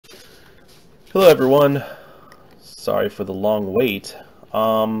Hello everyone. Sorry for the long wait.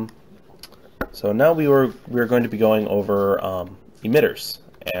 So now we're going to be going over emitters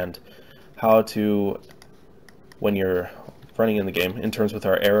and how to, when you're running in the game, in terms with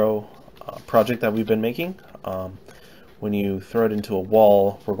our arrow project that we've been making. When you throw it into a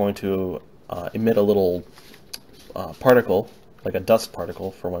wall, we're going to emit a little particle, like a dust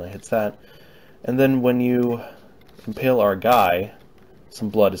particle for when it hits that. And then when you impale our guy, some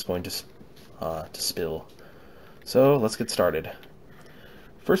blood is going to spill. So let's get started.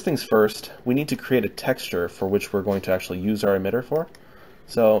 First things first, we need to create a texture for which we're going to actually use our emitter for.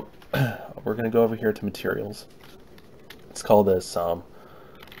 So we're going to go over here to materials. Let's call this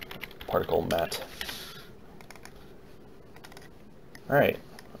particle matte. Alright,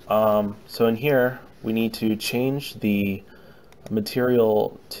 so in here we need to change the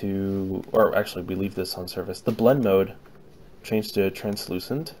material to, or actually we leave this on surface, the blend mode, change to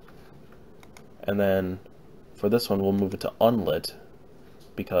translucent, and then for this one we'll move it to unlit,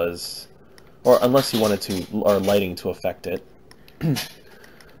 because, or unless you wanted to, or lighting to affect it.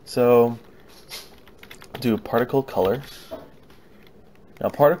 So do particle color. Now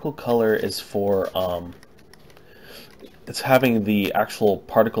particle color is for it's having the actual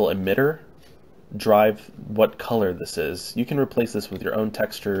particle emitter drive what color this is. You can replace this with your own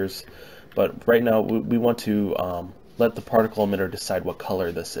textures, but right now we want to let the particle emitter decide what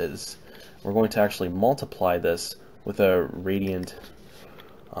color this is. We're going to actually multiply this with a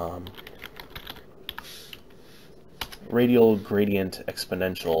radial gradient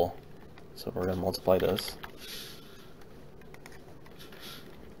exponential. So we're going to multiply this.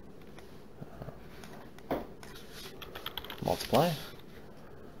 Multiply.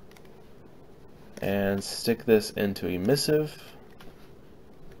 And stick this into emissive.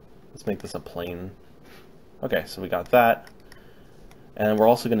 Let's make this a plane. Okay, so we got that. And we're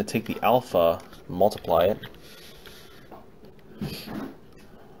also going to take the alpha, multiply it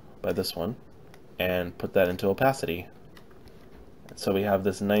by this one, and put that into opacity. So we have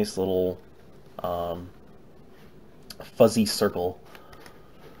this nice little fuzzy circle.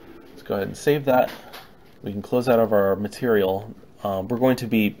 Let's go ahead and save that. We can close out of our material. We're going to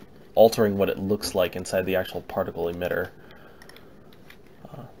be altering what it looks like inside the actual particle emitter.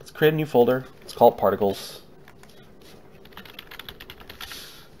 Let's create a new folder. Let's call it particles.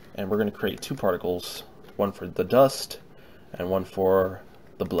 And we're going to create two particles, one for the dust and one for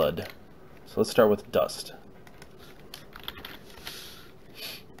the blood. So let's start with dust.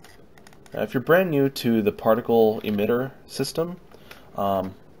 Now if you're brand new to the particle emitter system,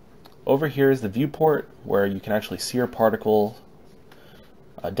 over here is the viewport where you can actually see your particle.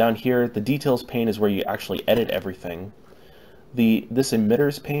 Down here, the details pane is where you actually edit everything. This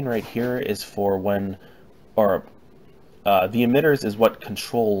emitters pane right here is for when, or the emitters is what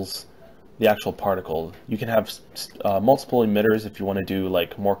controls the actual particle. You can have multiple emitters if you want to do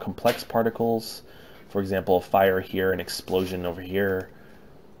like more complex particles. For example, a fire here, an explosion over here,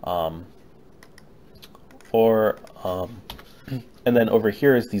 and then over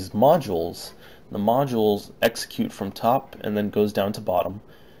here is these modules. The modules execute from top and then goes down to bottom.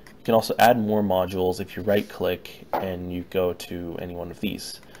 You can also add more modules if you right click and you go to any one of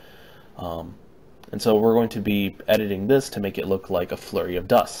these. And so we're going to be editing this to make it look like a flurry of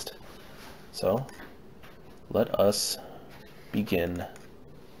dust. So let us begin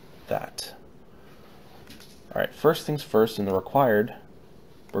that. Alright, first things first, in the required,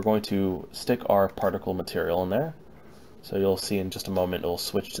 we're going to stick our particle material in there. So you'll see in just a moment it will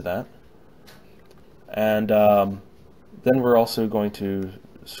switch to that. And then we're also going to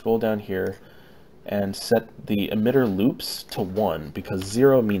scroll down here and set the emitter loops to 1, because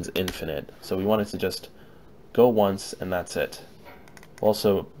 0 means infinite. So we want it to just go once and that's it. We'll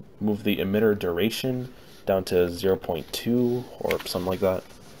also move the emitter duration down to 0.2 or something like that,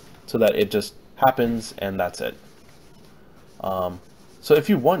 so that it just happens and that's it. So if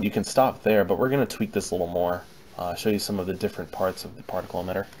you want, you can stop there, but we're going to tweak this a little more. Show you some of the different parts of the particle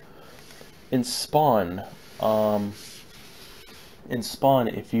emitter. In spawn,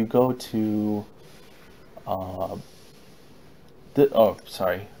 if you go to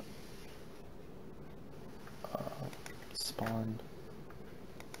spawn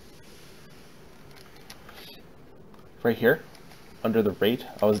right here under the rate.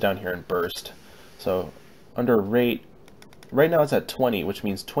 I was down here in burst, so under rate right now it's at 20, which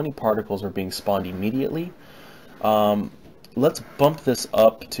means 20 particles are being spawned immediately. Let's bump this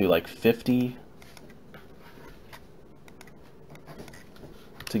up to like 50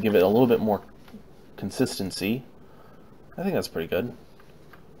 to give it a little bit more consistency. I think that's pretty good.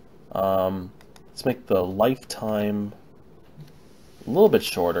 Let's make the lifetime a little bit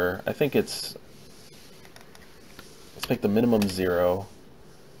shorter. I think let's make the minimum 0.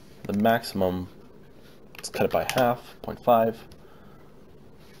 The maximum, let's cut it by half, 0.5.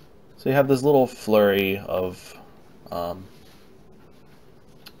 So you have this little flurry of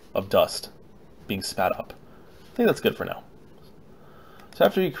dust being spat up. I think that's good for now. So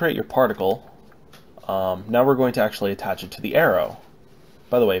after you create your particle, now we're going to actually attach it to the arrow.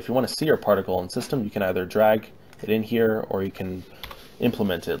 By the way, if you want to see your particle in system, you can either drag it in here or you can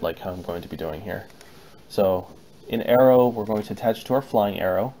implement it like how I'm going to be doing here. So in arrow, we're going to attach it to our flying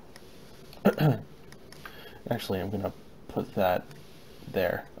arrow. Actually, I'm going to put that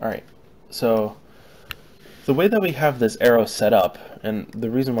there. Alright, so the way that we have this arrow set up, and the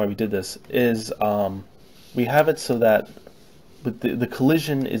reason why we did this, is we have it so that the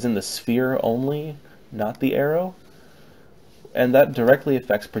collision is in the sphere only, not the arrow. And that directly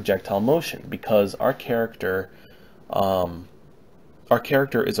affects projectile motion because our character is a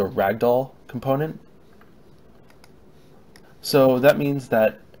ragdoll component. So that means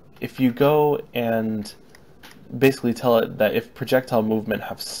that if you go and basically tell it that if projectile movement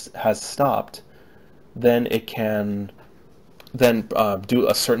has stopped, then it can do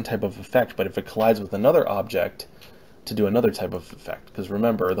a certain type of effect. But if it collides with another object, to do another type of effect. Because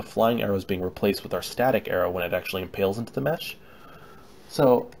remember, the flying arrow is being replaced with our static arrow when it actually impales into the mesh.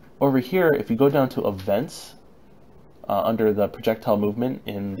 So over here, if you go down to events under the projectile movement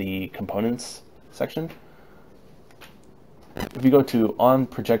in the components section, if you go to on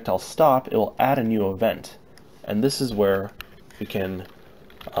projectile stop, it will add a new event. And this is where we can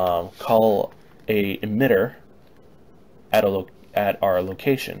call a emitter at our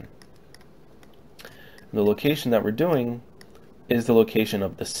location. And the location that we're doing is the location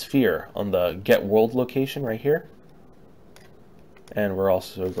of the sphere on the get world location right here. And we're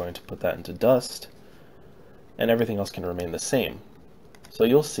also going to put that into dust, and everything else can remain the same. So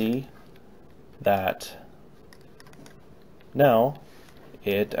you'll see that now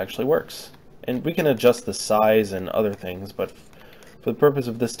it actually works. And we can adjust the size and other things, but for the purpose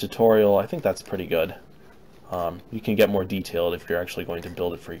of this tutorial, I think that's pretty good. You can get more detailed if you're actually going to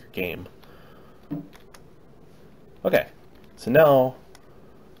build it for your game. Okay, so now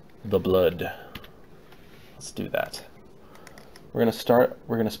the blood. Let's do that. We're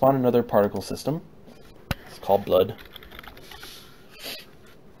going to spawn another particle system. It's called blood.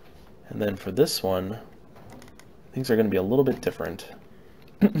 And then for this one, things are going to be a little bit different.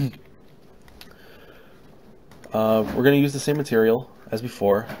 We're going to use the same material as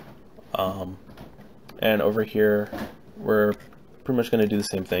before. And over here, we're pretty much going to do the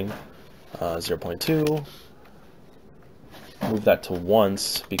same thing. 0.2. Move that to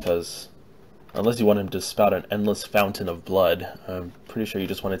once, because unless you want him to spout an endless fountain of blood, I'm pretty sure you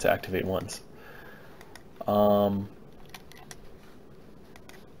just want it to activate once. And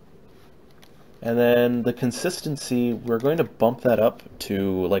then the consistency, we're going to bump that up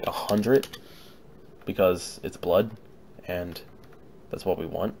to like 100 because it's blood and that's what we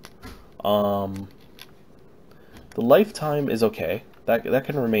want. The lifetime is okay. That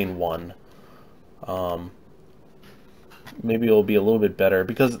can remain 1. Maybe it'll be a little bit better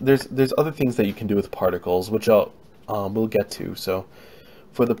because there's other things that you can do with particles, which we'll get to. So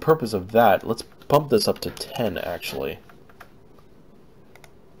for the purpose of that, let's bump this up to 10 actually.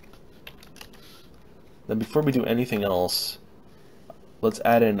 Then before we do anything else, let's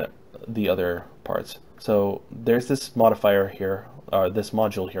add in the other parts. So there's this modifier here, or this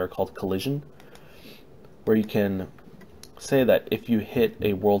module here called collision, where you can say that if you hit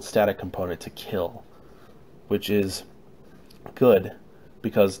a world static component to kill, which is good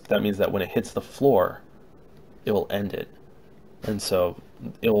because that means that when it hits the floor, it will end it, and so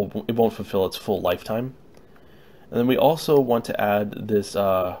it won't fulfill its full lifetime. And then we also want to add this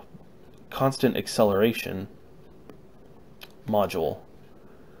constant acceleration module,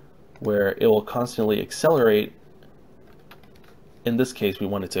 where it will constantly accelerate. In this case, we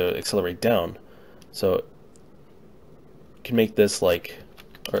want it to accelerate down, so you can make this like,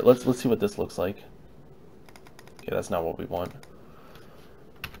 all right, let's see what this looks like. Okay, that's not what we want.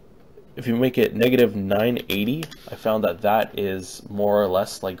 If you make it negative 980, I found that that is more or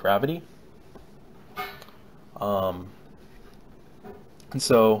less like gravity. And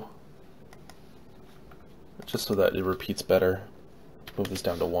so, just so that it repeats better, move this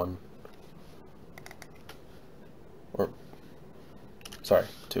down to 1. Or, sorry,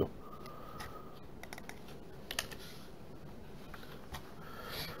 2.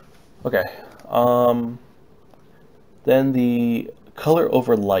 Okay. Then the color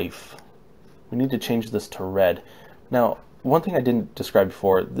over life, we need to change this to red. Now, one thing I didn't describe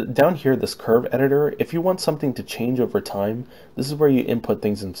before, down here, this curve editor, if you want something to change over time, this is where you input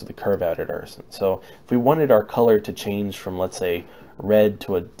things into the curve editors. So if we wanted our color to change from, let's say, red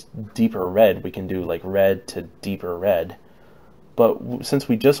to a deeper red, we can do like red to deeper red. But since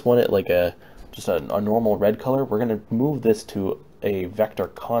we just want it like just a normal red color, we're going to move this to a vector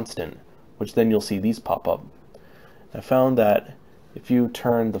constant, which then you'll see these pop up. I found that if you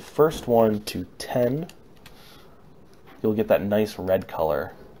turn the first one to 10, you'll get that nice red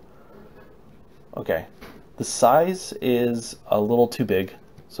color. Okay, the size is a little too big,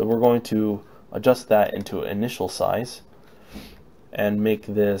 so we're going to adjust that into initial size and make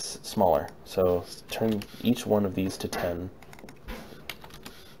this smaller. So turn each one of these to 10.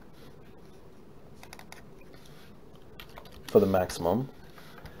 For the maximum,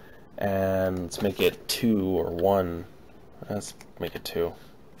 and let's make it 2 or 1. Let's make it 2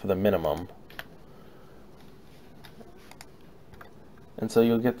 for the minimum. And so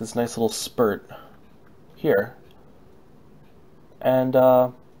you'll get this nice little spurt here, and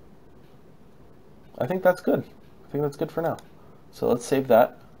I think that's good. I think that's good for now. So let's save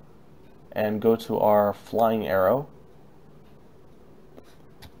that and go to our flying arrow,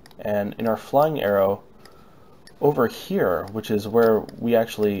 and in our flying arrow over here, which is where we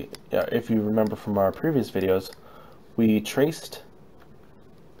actually, if you remember from our previous videos, we traced,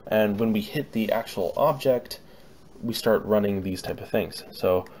 and when we hit the actual object, we start running these type of things.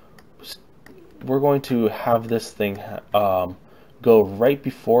 So we're going to have this thing go right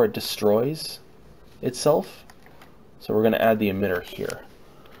before it destroys itself. So we're going to add the emitter here.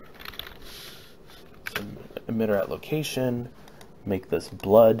 So emitter at location, make this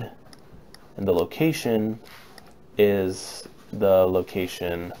blood, and the location is the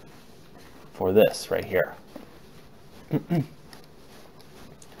location for this right here.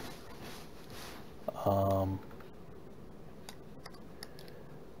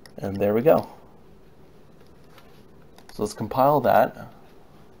 And there we go. So let's compile that.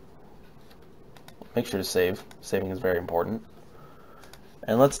 Make sure to save. Saving is very important.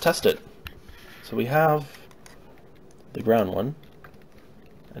 And let's test it. So we have the ground one,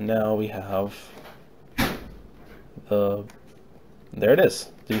 and now we have there it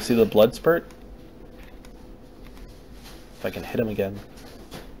is. Do you see the blood spurt? If I can hit him again.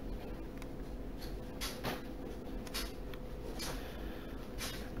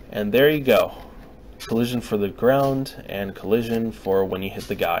 And there you go. Collision for the ground and collision for when you hit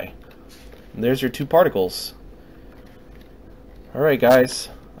the guy. And there's your two particles. Alright guys,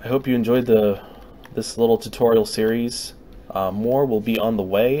 I hope you enjoyed this little tutorial series. More will be on the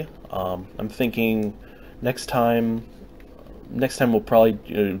way. I'm thinking next time we'll probably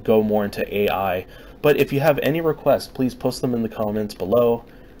go more into AI. But if you have any requests, please post them in the comments below.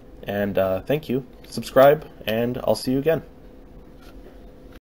 And thank you. Subscribe, and I'll see you again.